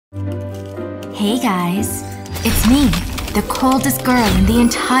Hey guys, it's me, the coldest girl in the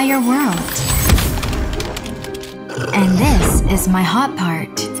entire world. And this is my hot part.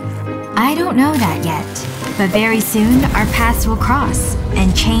 I don't know that yet, but very soon our paths will cross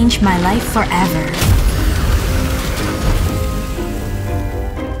and change my life forever.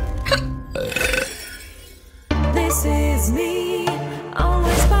 This is me,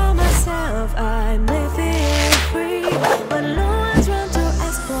 always by myself. I may feel free, but no one's run to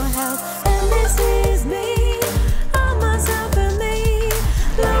ask for help. And this is me, all myself and me.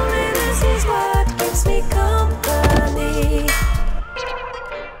 Loneliness is what gives me company.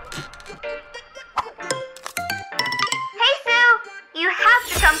 Hey Sue, you have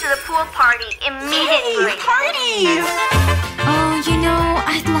to come to the pool party immediately. Hey, party! Oh, you know,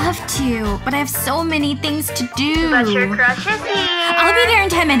 I'd love to, but I have so many things to do. But your crush is here. I'll be there in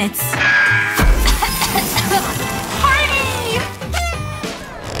 10 minutes. Party!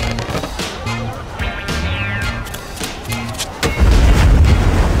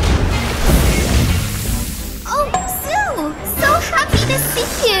 Oh, Sue! So happy to see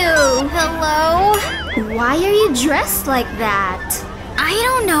you! Hello? Why are you dressed like that? I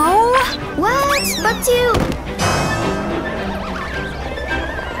don't know. What? But you...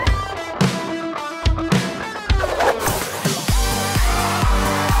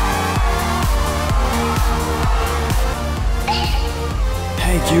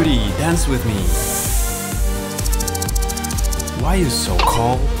 Hey Judy, dance with me. Why are you so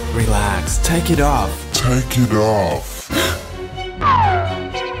cold? Relax, take it off. Take it off.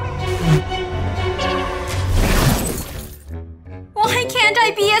 Why can't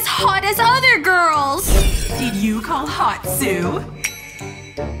I be as hot as other girls? Did you call hot, Sue?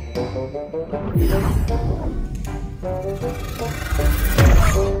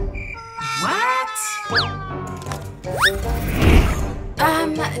 What?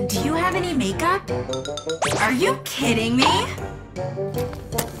 Do you have any makeup? Are you kidding me?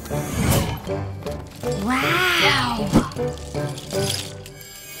 Wow!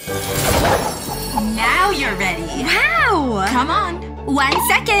 Now you're ready. Wow! Come on. 1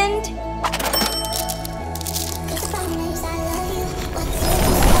 second.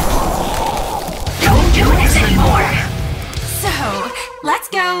 Don't do this anymore. So, let's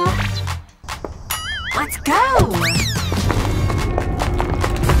go. Let's go.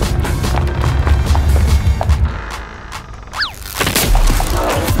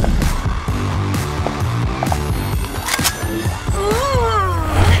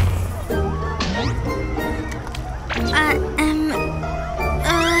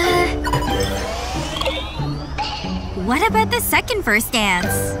 What about the second first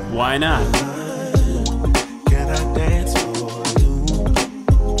dance? Why not? Can I dance for you?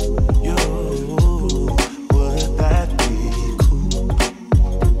 You, would that be cool?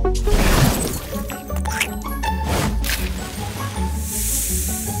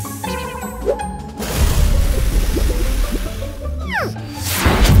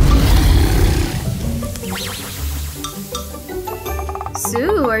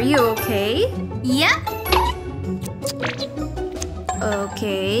 Sue, are you okay? Yeah.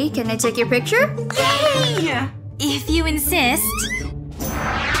 Okay, can I take your picture? Yay! If you insist.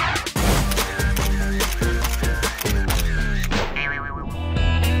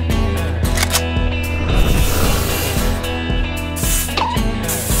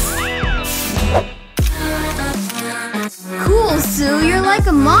 Cool, Sue, you're like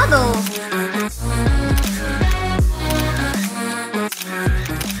a model.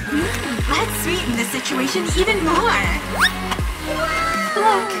 Let's sweeten the situation even more.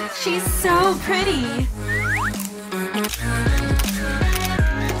 Look, she's so pretty.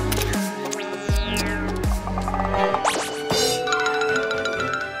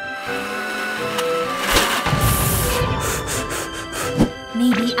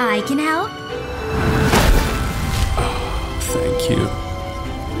 Maybe I can help? Thank you.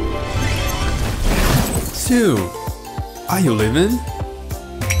 Sue, are you leaving?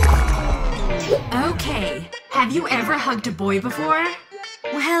 Okay, have you ever hugged a boy before?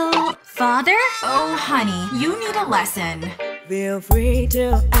 Well, father? Oh, honey, you need a lesson. Feel free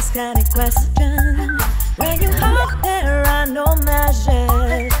to ask any question. When you hug, there are no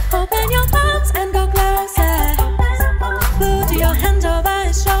measures. Open your arms and go closer. Put your hands over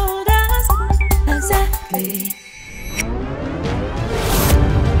his shoulders. Exactly.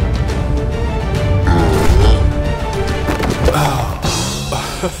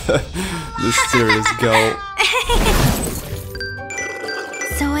 Mysterious girl.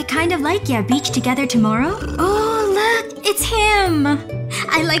 So I kind of like ya. Beach together tomorrow? Oh, look! It's him!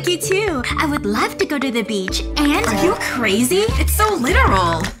 I like you too. I would love to go to the beach and… Are you crazy? It's so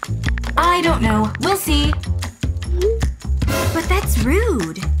literal. I don't know. We'll see. But that's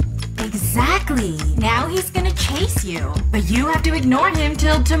rude. Exactly. Now he's gonna chase you. But you have to ignore him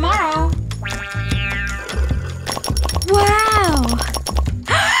till tomorrow. Wow!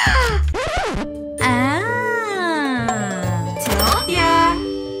 Told ya.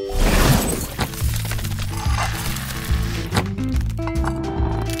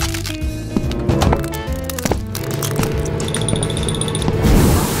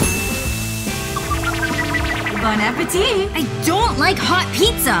 Bon appetit. I don't like hot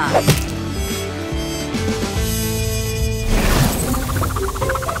pizza!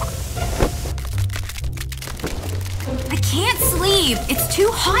 I can't sleep! It's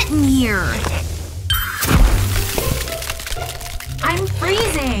too hot in here! I'm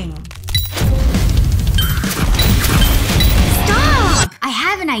freezing. Stop! I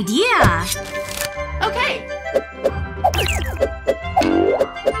have an idea! Okay.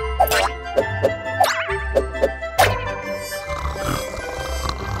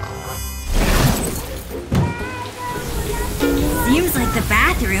 Seems like the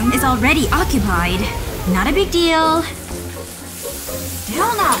bathroom is already occupied. Not a big deal.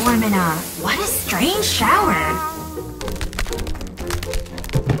 Still not warm enough. What a strange shower.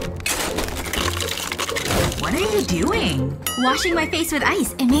 What are you doing? Washing my face with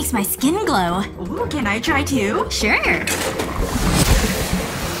ice. It makes my skin glow. Ooh, can I try too? Sure.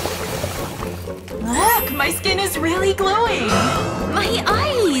 Look, my skin is really glowing. My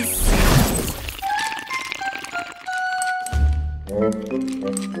eyes!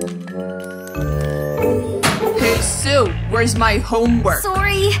 Hey, Sue, where's my homework?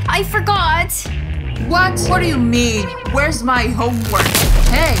 Sorry, I forgot. What? What do you mean? Where's my homework?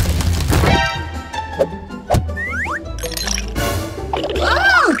 Hey!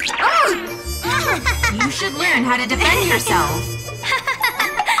 Ah! Ah! You should learn how to defend yourself.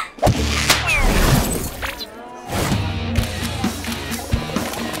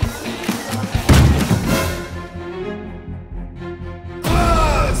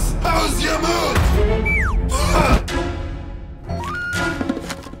 Boss, how's your mood?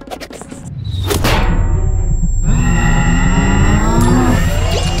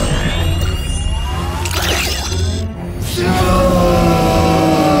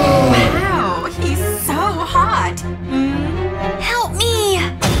 Wow, he's so hot. Help me!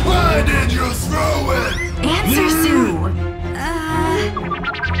 Why did you throw it? Answer, Sue.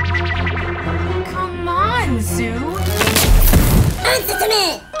 Come on, Sue. Answer to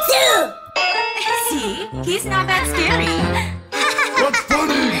me! Sue! See? He's not that scary. What's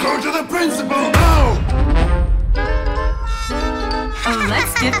funny? Go to the principal now! Oh,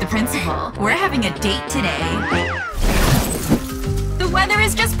 let's skip the principal. We're having a date today. The weather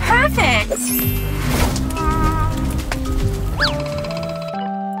is just perfect!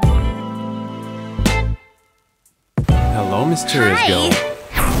 Hello, mysterious Hi. girl.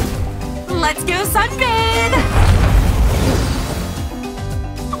 Let's go sunbathe!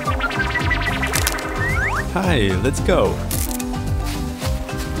 Hi, let's go.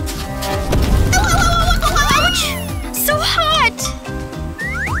 Ouch! So hot!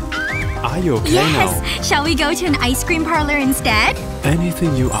 Are you okay Yes! now? Shall we go to an ice cream parlor instead?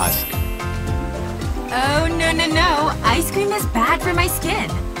 Anything you ask. Oh, no, no, no. Ice cream is bad for my skin.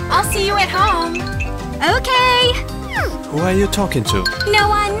 I'll see you at home. Okay! Who are you talking to? No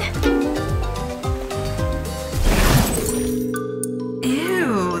one!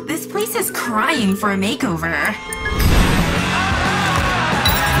 Ew, this place is crying for a makeover.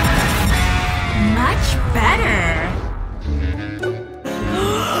 Much better.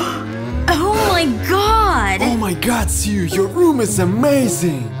 Oh my god! Oh my god, Sue, your room is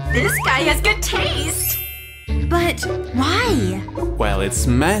amazing! This guy has good taste. But why? Well, it's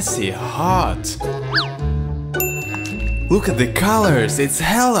messy, hot. Look at the colors, it's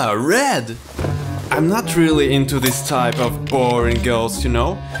hella red! I'm not really into this type of boring girls, you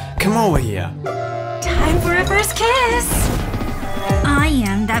know? Come over here. Time for a first kiss. I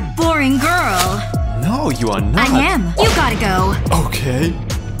am that boring girl. No, you are not. I am. You gotta go. Okay.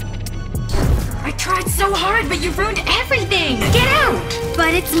 I tried so hard, but you ruined everything. Get out.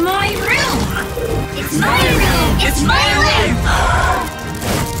 But it's my room. It's my room. It's my room.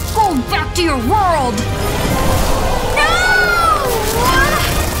 Go back to your world. No!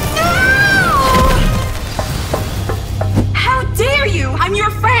 How dare you? I'm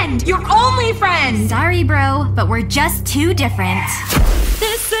your friend. Your only friend. Sorry, bro, but we're just too different.